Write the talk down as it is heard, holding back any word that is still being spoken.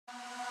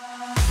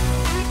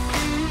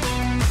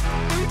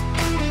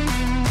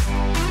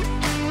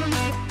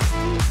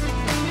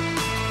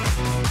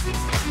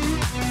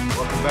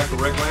Welcome back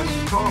to Red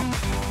Glasses Talk.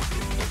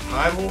 The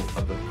title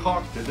of the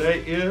talk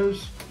today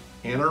is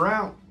In or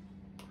Out.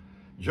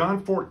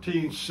 John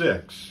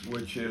 14:6,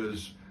 which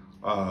is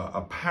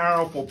a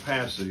powerful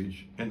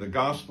passage in the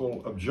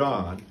Gospel of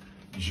John,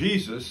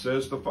 Jesus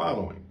says the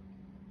following: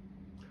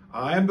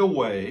 I am the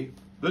way,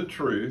 the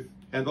truth,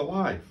 and the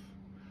life.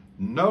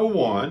 No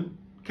one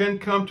can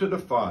come to the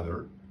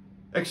Father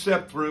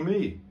except through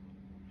me.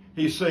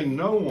 He's saying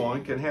no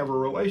one can have a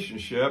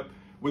relationship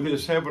with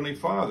his Heavenly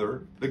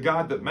Father, the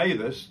God that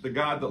made us, the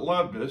God that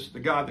loved us, the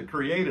God that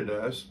created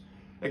us,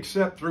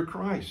 except through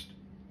Christ.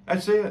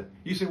 That's it.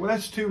 You say, well,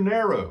 that's too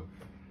narrow.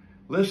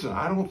 Listen,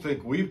 I don't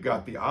think we've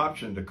got the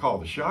option to call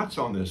the shots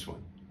on this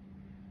one.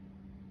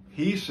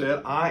 He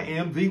said, I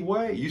am the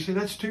way. You say,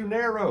 that's too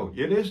narrow.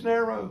 It is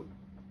narrow.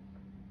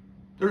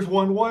 There's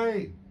one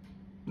way,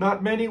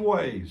 not many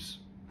ways.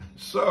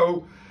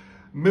 So,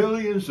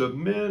 millions of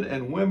men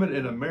and women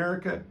in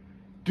America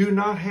do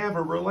not have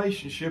a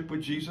relationship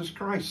with Jesus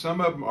Christ.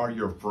 Some of them are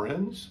your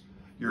friends,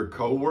 your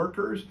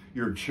co-workers,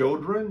 your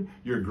children,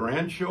 your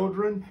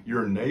grandchildren,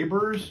 your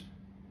neighbors,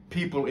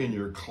 people in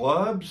your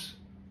clubs.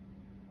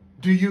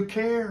 Do you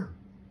care?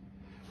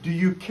 Do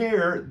you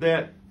care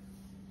that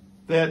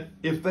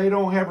if they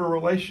don't have a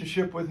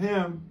relationship with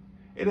Him,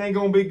 it ain't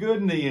going to be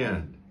good in the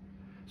end?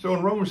 So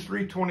in Romans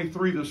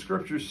 3:23, the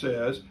scripture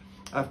says,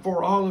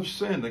 for all have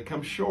sinned and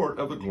come short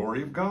of the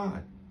glory of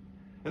God.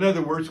 In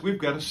other words, we've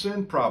got a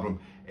sin problem.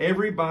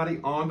 Everybody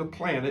on the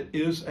planet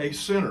is a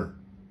sinner.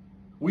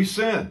 We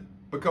sin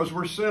because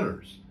we're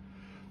sinners.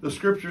 The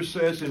scripture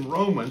says in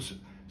Romans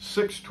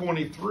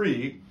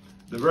 6:23,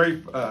 the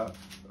very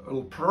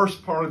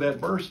first part of that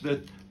verse,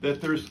 that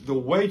there's the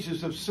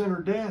wages of sin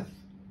or death.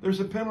 There's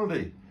a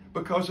penalty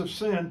because of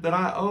sin that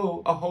I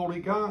owe a holy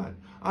God.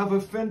 I've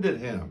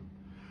offended Him.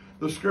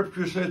 The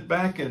scripture says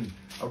back in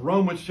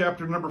Romans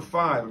chapter number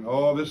 5, and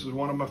oh, this is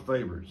one of my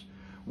favorites.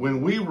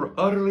 When we were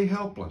utterly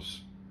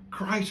helpless,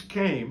 Christ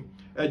came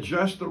at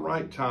just the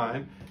right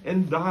time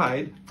and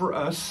died for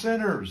us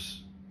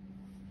sinners.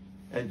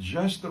 At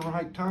just the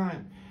right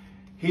time.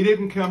 He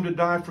didn't come to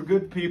die for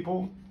good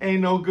people.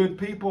 Ain't no good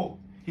people.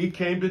 He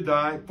came to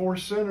die for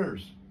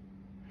sinners.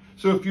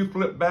 So if you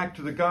flip back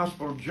to the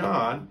Gospel of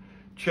John,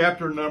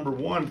 chapter number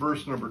 1,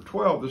 verse number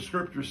 12, the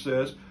scripture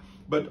says,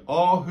 but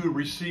all who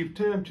received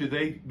Him, to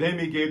them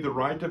He gave the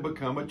right to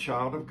become a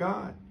child of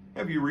God.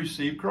 Have you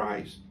received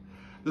Christ?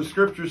 The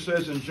scripture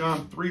says in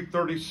John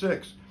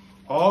 3:36,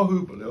 all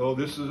who, oh,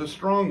 this is a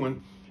strong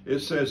one. It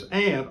says,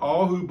 and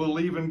all who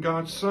believe in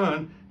God's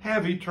Son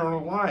have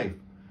eternal life.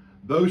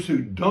 Those who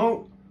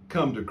don't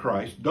come to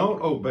Christ,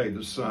 don't obey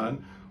the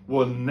Son,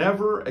 will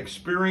never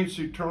experience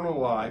eternal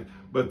life,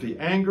 but the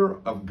anger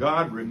of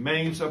God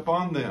remains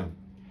upon them.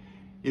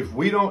 If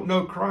we don't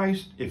know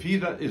Christ, if He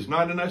is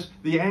not in us,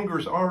 the anger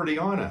is already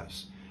on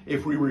us.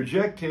 If we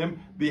reject Him,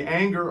 the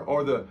anger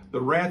or the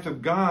wrath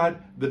of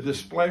God, the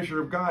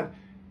displeasure of God,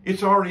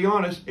 it's already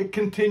on us. It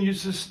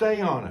continues to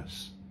stay on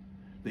us.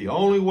 The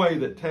only way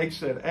that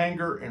takes that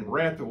anger and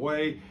wrath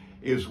away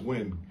is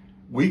when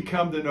we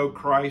come to know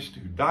Christ,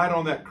 who died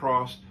on that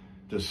cross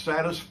to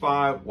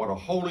satisfy what a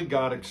holy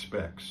God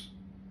expects.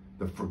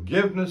 The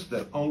forgiveness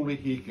that only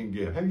He can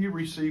give. Have you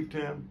received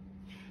Him?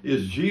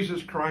 Is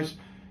Jesus Christ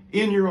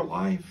in your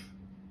life?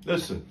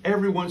 Listen,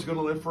 everyone's going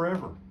to live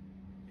forever,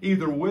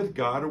 either with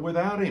God or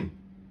without Him.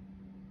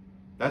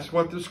 That's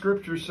what the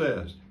scripture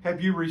says.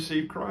 Have you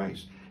received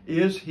Christ?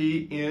 Is He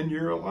in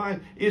your life?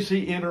 Is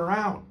He in or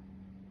out?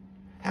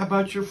 How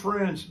about your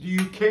friends? Do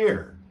you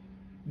care?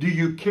 Do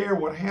you care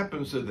what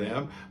happens to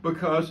them?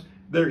 Because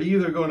they're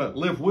either going to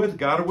live with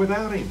God or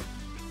without Him.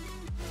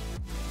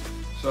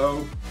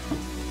 So,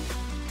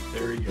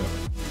 there you go.